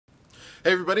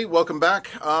Hey everybody, welcome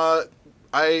back.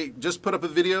 I just put up a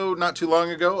video not too long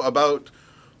ago about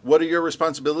what are your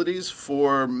responsibilities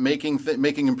for making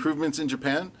improvements in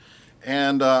Japan.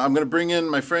 And I'm going to bring in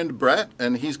my friend Brett,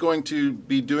 and he's going to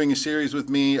be doing a series with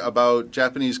me about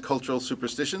Japanese cultural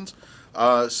superstitions.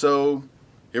 So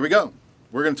here we go.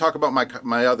 We're going to talk about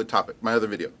my other topic, my other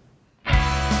video.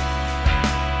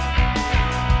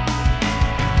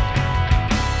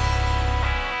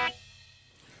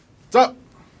 What's up?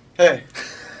 Hey.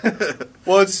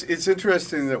 Well, it's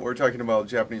interesting that we're talking about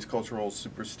Japanese cultural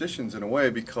superstitions in a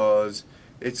way, because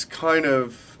it's kind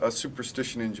of a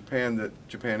superstition in Japan that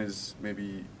Japan is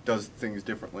maybe does things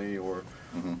differently, or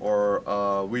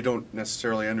we don't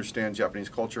necessarily understand Japanese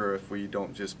culture if we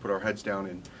don't just put our heads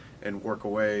down and work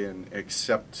away and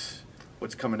accept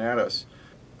what's coming at us.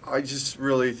 I just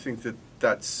really think that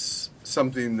that's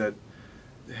something that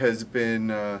has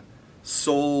been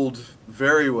sold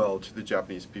very well to the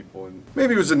Japanese people, and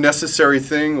maybe it was a necessary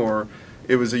thing, or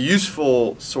it was a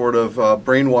useful sort of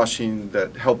brainwashing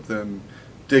that helped them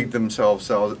dig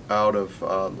themselves out of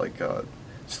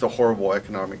just a horrible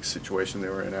economic situation they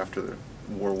were in after the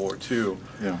World War II.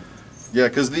 Yeah,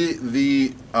 because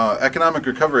the economic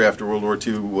recovery after World War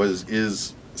II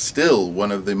is still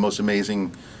one of the most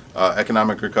amazing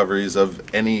economic recoveries of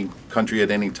any country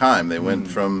at any time. They went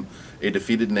from a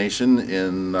defeated nation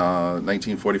in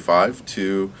 1945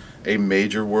 to a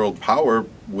major world power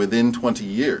within 20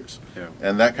 years. Yeah.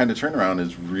 And that kind of turnaround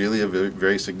is really a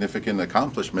very significant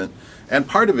accomplishment. And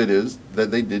part of it is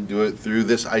that they did do it through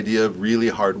this idea of really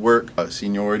hard work,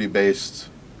 seniority-based.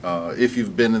 If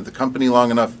you've been at the company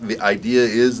long enough, the idea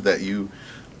is that you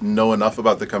know enough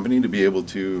about the company to be able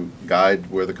to guide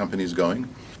where the company's going.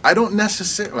 I don't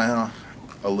necessarily, well,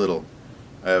 a little.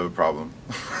 I have a problem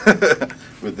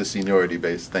with the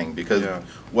seniority-based thing, because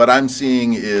what I'm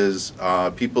seeing is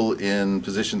people in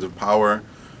positions of power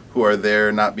who are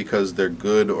there not because they're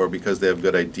good or because they have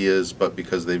good ideas, but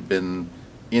because they've been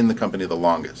in the company the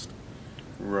longest.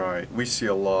 Right. We see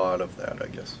a lot of that, I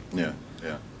guess. Yeah,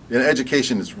 yeah. In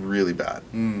education, it's really bad.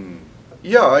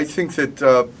 Yeah, I think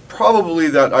that probably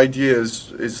that idea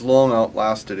is long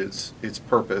outlasted its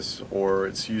purpose or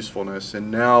its usefulness,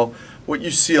 and now what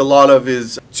you see a lot of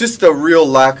is just a real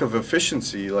lack of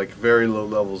efficiency, like very low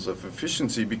levels of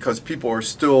efficiency, because people are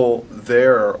still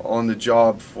there on the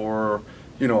job for,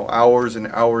 you know, hours and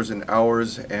hours and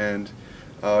hours, and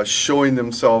showing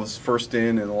themselves first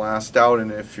in and last out,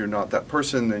 and if you're not that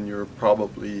person, then you're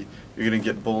going to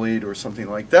get bullied or something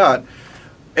like that.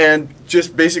 And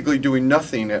just basically doing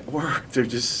nothing at work. They're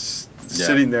just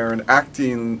sitting there and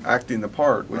acting the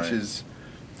part, which is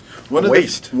a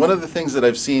waste. One of the things that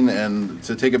I've seen, and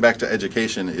to take it back to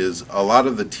education, is a lot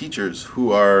of the teachers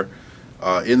who are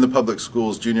in the public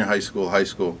schools, junior high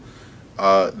school,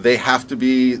 they have to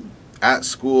be at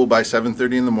school by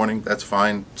 7:30 in the morning. That's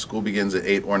fine. School begins at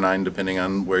 8 or 9, depending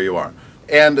on where you are.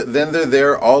 And then they're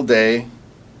there all day,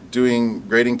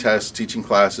 grading tests, teaching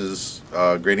classes,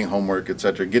 grading homework,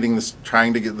 etc.,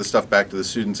 trying to get the stuff back to the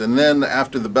students. And then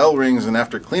after the bell rings and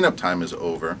after cleanup time is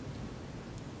over,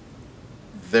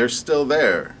 they're still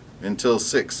there until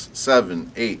 6,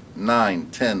 7, 8, 9,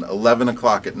 10, 11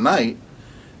 o'clock at night,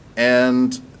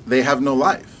 and they have no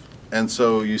life. And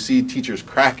so you see teachers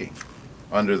cracking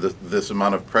under this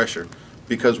amount of pressure,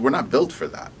 because we're not built for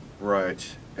that.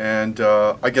 Right. And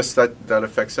I guess that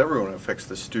affects everyone. It affects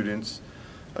the students,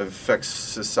 affects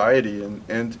society,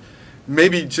 and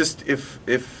maybe just if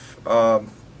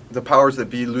the powers that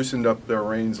be loosened up their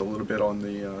reins a little bit on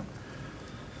the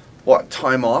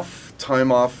time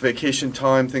off, vacation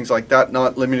time, things like that,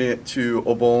 not limiting it to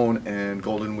Obon and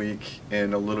Golden Week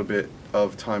and a little bit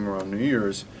of time around New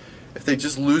Year's. If they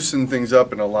just loosen things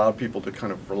up and allow people to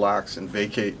kind of relax and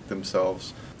vacate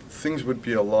themselves, things would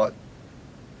be a lot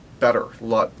better, a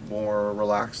lot more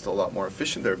relaxed, a lot more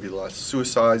efficient. There would be less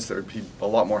suicides. There would be a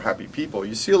lot more happy people.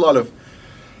 You see a lot of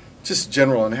just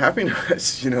general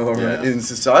unhappiness, in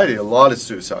society. A lot of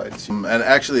suicides. And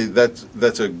actually, that's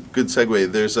a good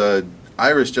segue. There's a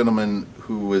Irish gentleman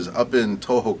who was up in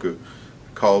Tohoku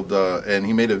called, and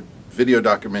he made a video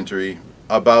documentary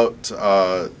about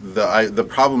the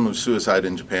problem of suicide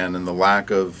in Japan and the lack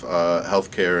of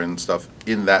health care and stuff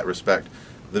in that respect.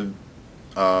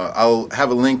 I'll have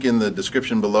a link in the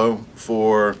description below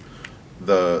for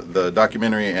the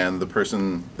documentary and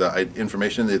the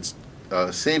information. It's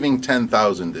Saving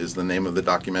 10,000 is the name of the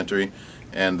documentary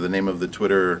and the name of the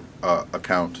Twitter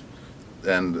account.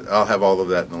 And I'll have all of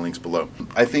that in the links below.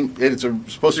 I think it's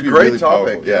supposed to be a great really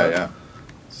topic. Powerful. Yeah.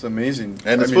 It's amazing.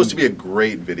 And it's supposed to be a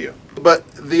great video. But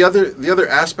the other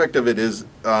aspect of it is,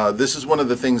 this is one of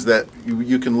the things that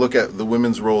you can look at the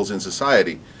women's roles in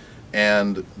society.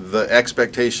 and the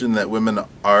expectation that women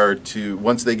are to,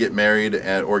 once they get married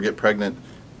or get pregnant,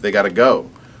 they got to go.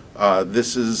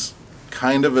 This is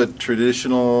kind of a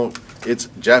traditional, it's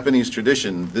Japanese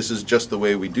tradition. This is just the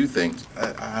way we do things.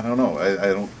 I don't know. I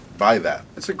don't buy that.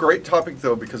 It's a great topic,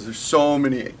 though, because there's so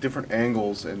many different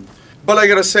angles. But I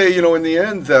got to say, you know, in the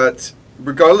end, that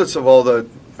regardless of all the,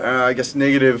 I guess,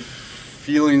 negative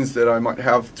feelings that I might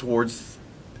have towards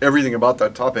everything about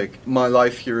that topic, my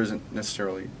life here isn't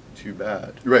necessarily too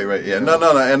bad. Right, yeah.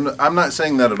 No, and I'm not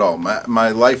saying that at all. My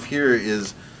life here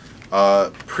is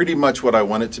pretty much what I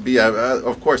want it to be.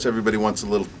 Of course, everybody wants a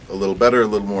little better, a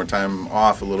little more time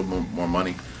off, a little more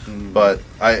money. But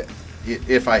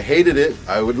if I hated it,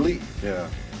 I would leave. Yeah.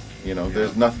 You know,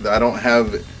 there's nothing. I don't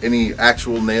have any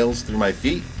actual nails through my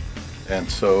feet, and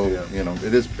so you know,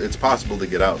 it's possible to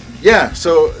get out. Yeah.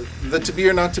 So the to be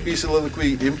or not to be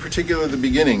soliloquy, in particular, the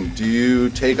beginning. Do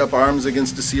you take up arms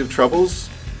against a sea of troubles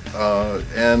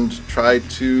and try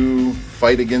to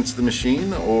fight against the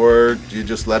machine, or do you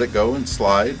just let it go and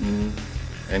slide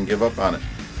and give up on it?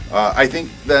 I think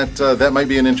that that might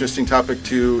be an interesting topic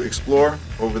to explore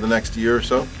over the next year or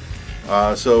so.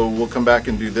 So we'll come back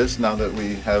and do this now that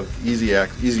we have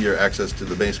easier access to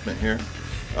the basement here.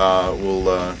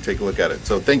 We'll take a look at it.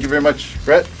 So thank you very much,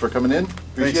 Brett, for coming in.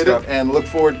 Appreciate it, and look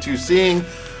forward to seeing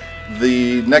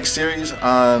the next series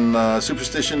on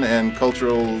superstition and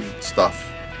cultural stuff.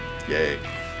 Yay.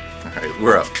 All right,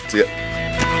 we're up. See ya.